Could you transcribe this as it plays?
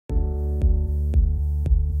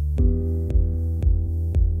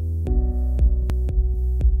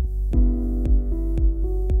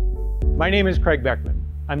My name is Craig Beckman.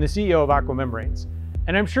 I'm the CEO of Aqua Membranes,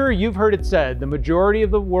 and I'm sure you've heard it said the majority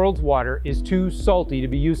of the world's water is too salty to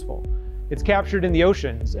be useful. It's captured in the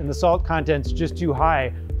oceans, and the salt content's just too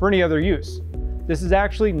high for any other use. This is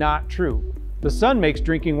actually not true. The sun makes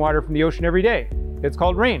drinking water from the ocean every day. It's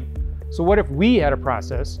called rain. So what if we had a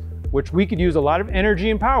process which we could use a lot of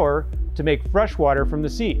energy and power to make fresh water from the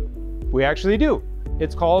sea? We actually do.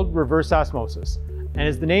 It's called reverse osmosis. And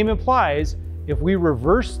as the name implies, if we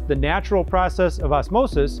reverse the natural process of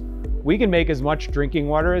osmosis, we can make as much drinking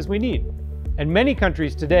water as we need. And many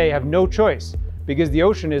countries today have no choice because the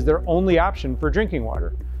ocean is their only option for drinking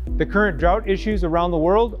water. The current drought issues around the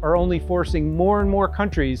world are only forcing more and more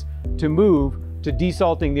countries to move to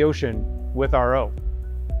desalting the ocean with RO.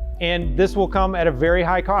 And this will come at a very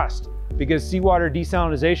high cost because seawater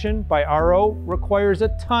desalination by RO requires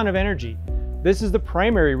a ton of energy. This is the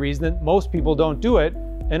primary reason that most people don't do it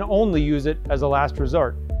and only use it as a last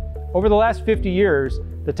resort. Over the last 50 years,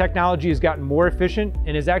 the technology has gotten more efficient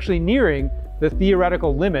and is actually nearing the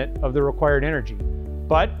theoretical limit of the required energy.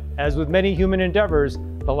 But as with many human endeavors,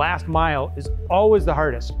 the last mile is always the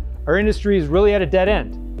hardest. Our industry is really at a dead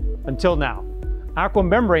end, until now. Aqua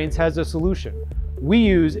Membranes has a solution. We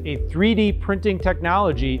use a 3D printing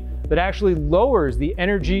technology that actually lowers the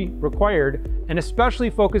energy required and especially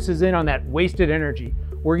focuses in on that wasted energy.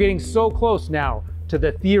 We're getting so close now to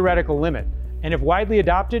the theoretical limit. And if widely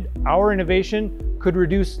adopted, our innovation could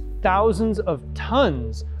reduce thousands of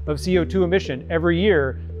tons of CO2 emission every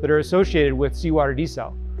year that are associated with seawater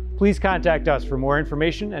desal. Please contact us for more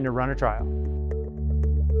information and to run a trial.